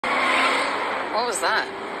What was that?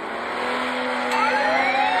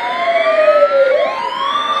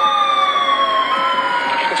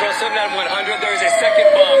 Control 7 out of 100. There is a second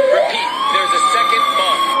bomb. Repeat, there is a second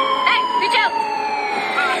bomb. Hey, reach out.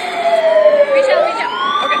 Reach out, reach out.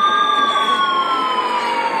 Okay.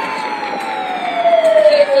 Can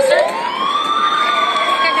you get closer? Here.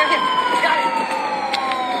 Got it.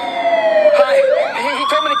 Hi. He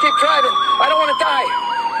told me to keep driving. I don't want to die.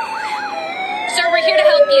 Sir, we're here to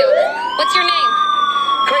help you. What's your name?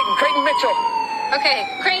 Creighton Mitchell. Okay,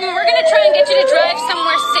 Creighton, we're gonna try and get you to drive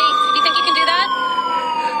somewhere safe. Do you think you can do that?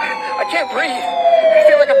 I can't breathe. I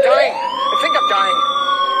feel like I'm dying. I think I'm dying.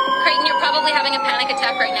 Creighton, you're probably having a panic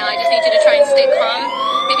attack right now. I just need you to try and stay calm.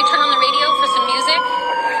 Maybe turn on the radio for some music.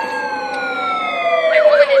 A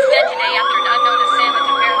woman is dead today after an unknown assailant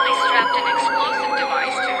apparently strapped an explosive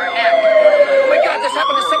device to her neck. Oh my God, this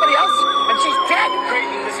happened to somebody else, and she's dead.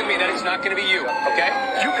 Creighton, listen to me. That is not going to be you, okay?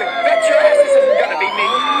 You can bet your ass this isn't going to be me.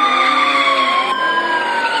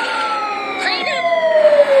 Creighton?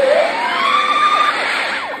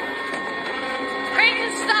 Creighton,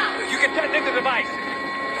 stop! You can detonate the device.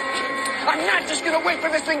 I'm not just going to wait for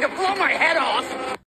this thing to blow my head off.